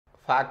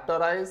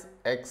Factorize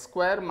x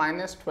square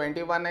minus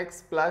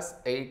 21x plus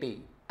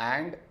 80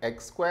 and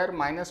x square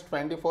minus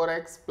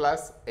 24x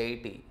plus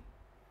 80.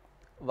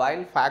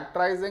 While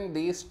factorizing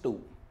these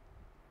two,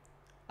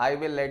 I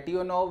will let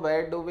you know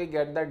where do we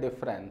get the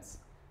difference.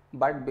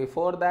 But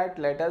before that,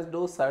 let us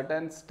do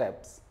certain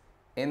steps.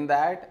 In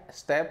that,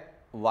 step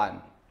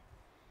 1.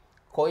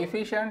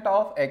 Coefficient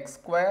of x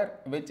square,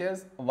 which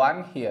is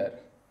 1 here,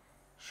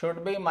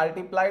 should be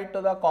multiplied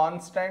to the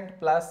constant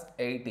plus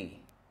 80.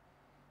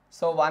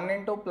 So 1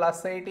 into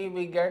plus 80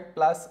 we get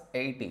plus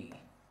 80.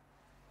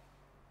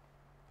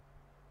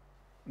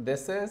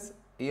 This is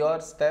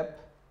your step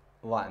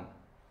 1.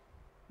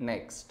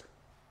 Next.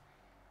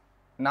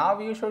 Now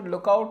you should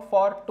look out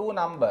for two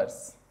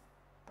numbers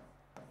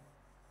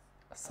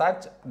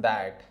such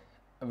that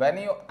when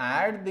you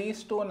add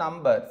these two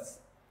numbers,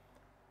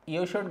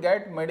 you should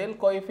get middle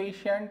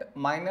coefficient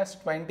minus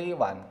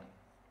 21,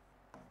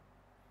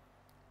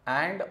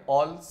 and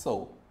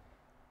also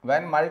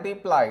when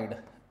multiplied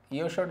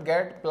you should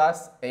get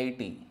plus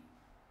 80.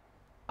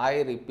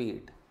 I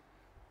repeat.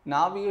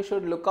 Now you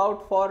should look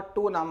out for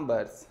two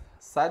numbers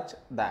such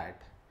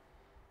that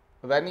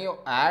when you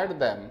add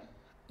them,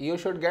 you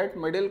should get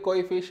middle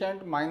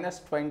coefficient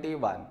minus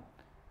 21,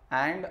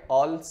 and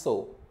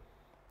also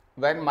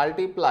when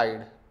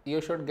multiplied you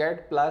should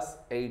get plus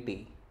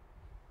 80.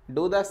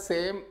 Do the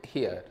same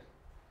here.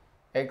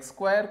 X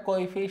square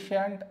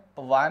coefficient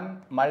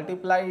 1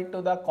 multiplied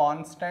to the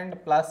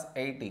constant plus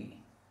 80.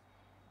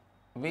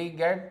 We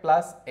get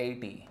plus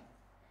 80.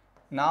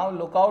 Now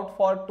look out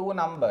for two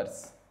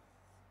numbers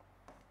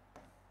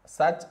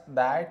such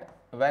that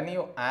when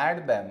you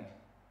add them,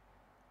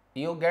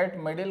 you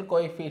get middle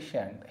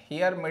coefficient.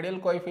 Here middle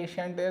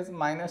coefficient is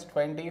minus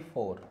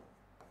 24,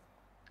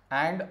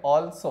 and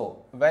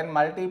also when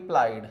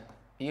multiplied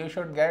you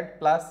should get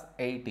plus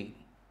 80.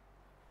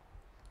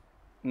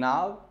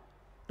 Now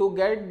to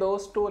get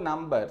those two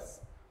numbers,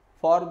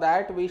 for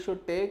that we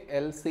should take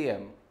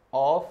LCM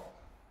of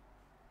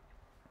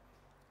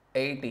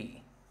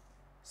 80.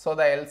 So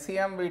the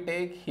LCM we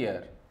take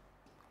here.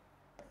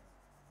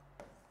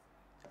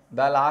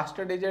 The last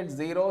digit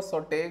 0,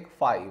 so take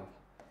 5.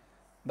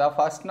 The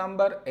first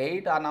number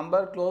 8, a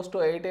number close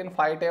to 8 in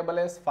 5 table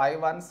is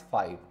 5 ones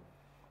 5.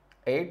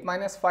 8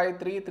 minus 5,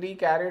 3, 3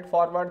 carried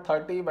forward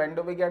 30. When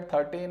do we get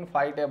 30 in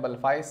 5 table?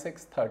 5,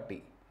 6,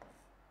 30.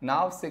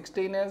 Now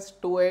 16 is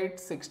 2, 8,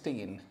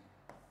 16.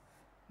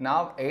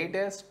 Now 8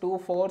 is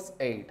 2, 4s,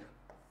 8.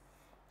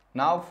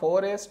 Now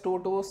 4 is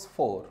 2, 2s,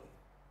 4.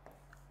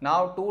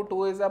 Now 2,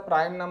 2 is a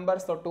prime number,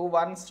 so 2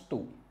 1s,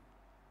 2.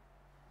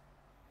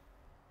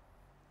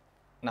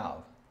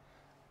 Now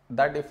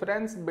the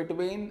difference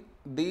between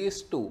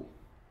these two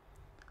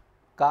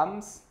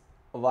comes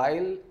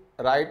while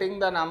writing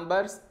the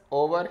numbers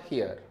over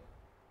here.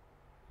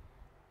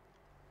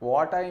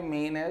 What I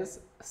mean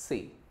is,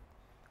 see,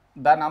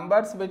 the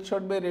numbers which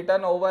should be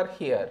written over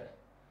here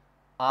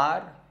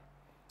are,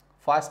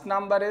 first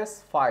number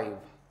is 5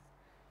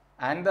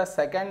 and the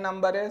second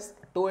number is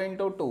 2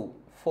 into 2,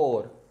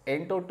 4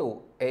 into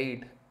 2,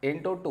 8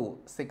 into 2,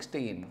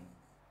 16.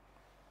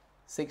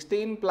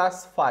 16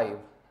 plus 5,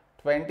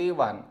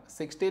 21,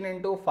 16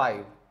 into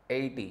 5,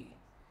 80.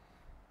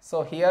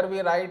 So here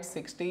we write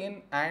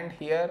 16 and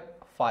here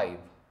 5.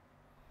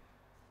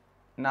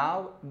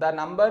 Now the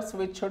numbers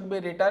which should be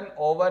written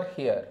over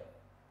here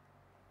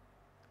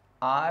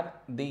are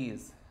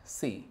these.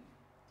 See,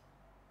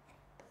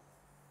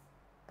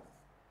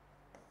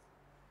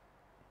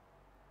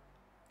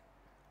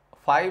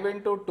 five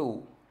into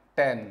 2,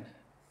 10,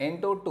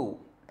 into 2,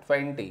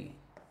 20,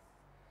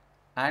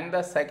 and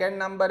the second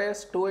number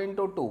is 2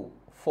 into 2,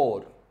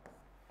 4.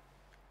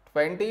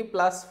 20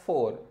 plus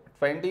 4,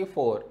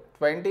 24,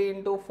 20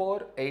 into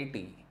 4,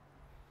 80.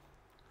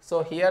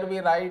 So here we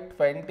write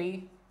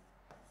 20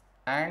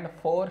 and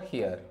 4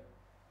 here.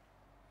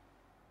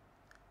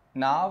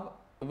 Now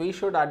we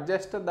should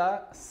adjust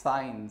the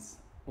signs.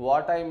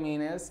 What I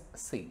mean is,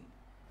 see,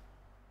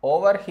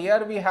 over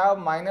here we have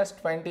minus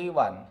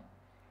 21.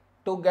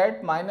 To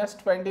get minus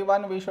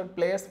 21 we should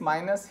place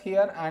minus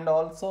here and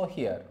also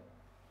here.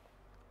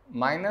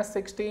 Minus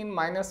 16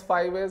 minus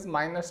 5 is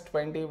minus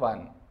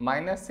 21.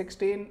 Minus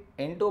 16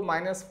 into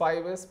minus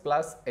 5 is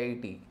plus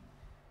 80.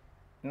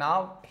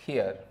 Now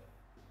here,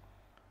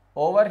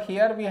 over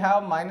here we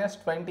have minus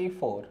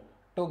 24.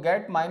 To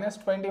get minus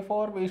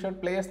 24 we should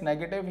place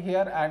negative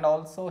here and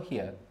also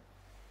here.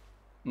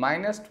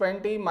 Minus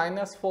 20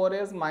 minus 4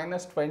 is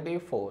minus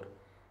 24.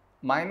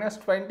 Minus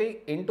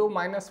 20 into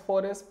minus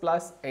 4 is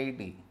plus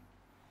 80.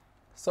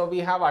 So we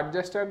have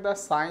adjusted the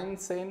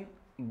signs in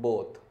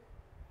both.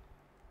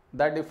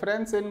 The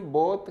difference in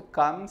both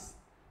comes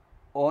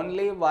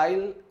only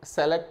while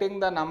selecting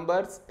the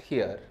numbers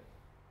here.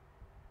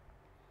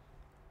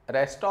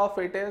 Rest of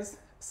it is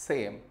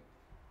same.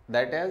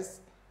 That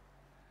is,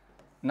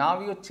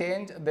 now you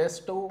change this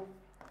to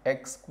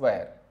x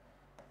square.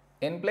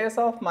 In place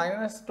of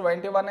minus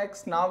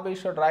 21x, now we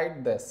should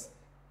write this.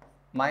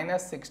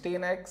 Minus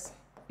 16x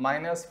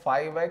minus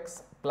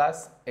 5x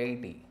plus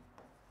 80.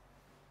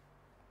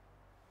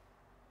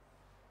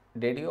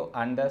 Did you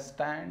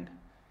understand?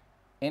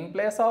 In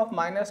place of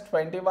minus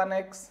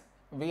 21x,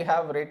 we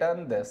have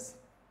written this.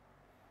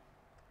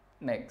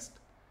 Next.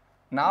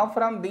 Now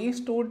from these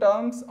two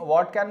terms,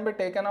 what can be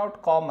taken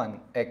out common?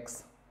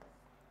 X.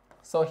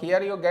 So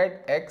here you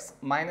get x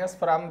minus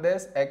from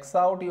this x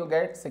out you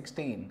get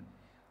 16.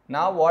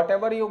 Now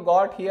whatever you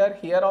got here,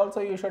 here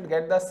also you should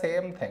get the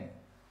same thing.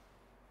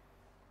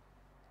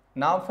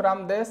 Now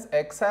from this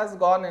x has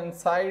gone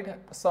inside,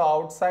 so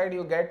outside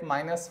you get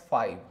minus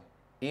 5.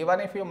 Even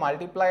if you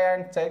multiply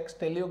and check,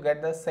 still you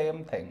get the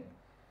same thing.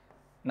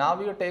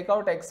 Now you take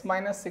out x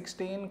minus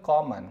 16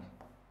 common.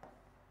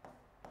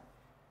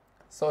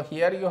 So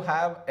here you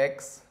have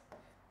x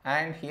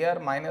and here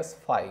minus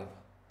 5.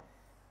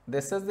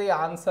 This is the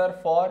answer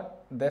for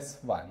this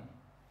one.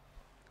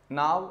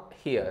 Now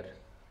here,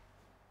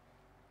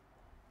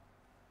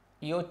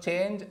 you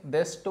change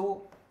this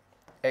to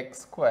x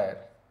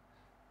square.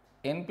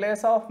 In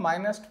place of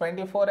minus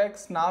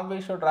 24x, now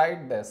we should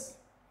write this.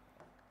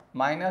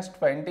 Minus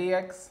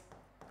 20x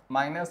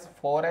minus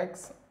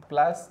 4x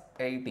plus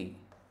 80.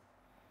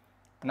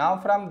 Now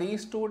from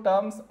these two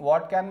terms,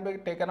 what can be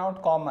taken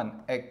out common?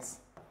 X.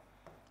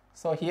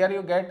 So here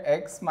you get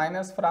x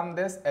minus from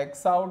this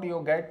x out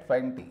you get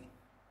 20.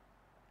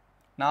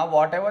 Now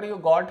whatever you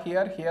got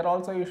here, here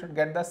also you should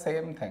get the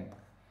same thing.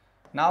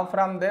 Now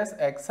from this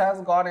x has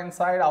gone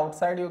inside,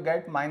 outside you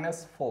get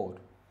minus 4.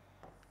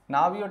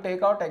 Now you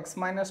take out x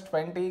minus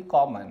 20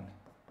 common.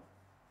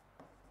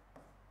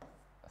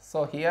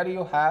 So here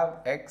you have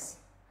x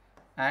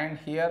and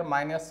here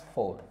minus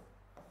 4.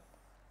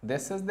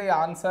 This is the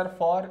answer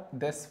for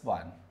this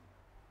one.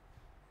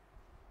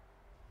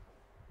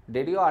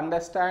 Did you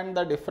understand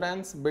the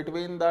difference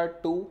between the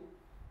two?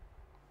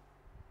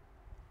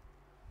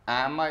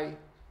 Am I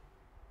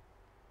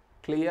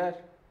clear?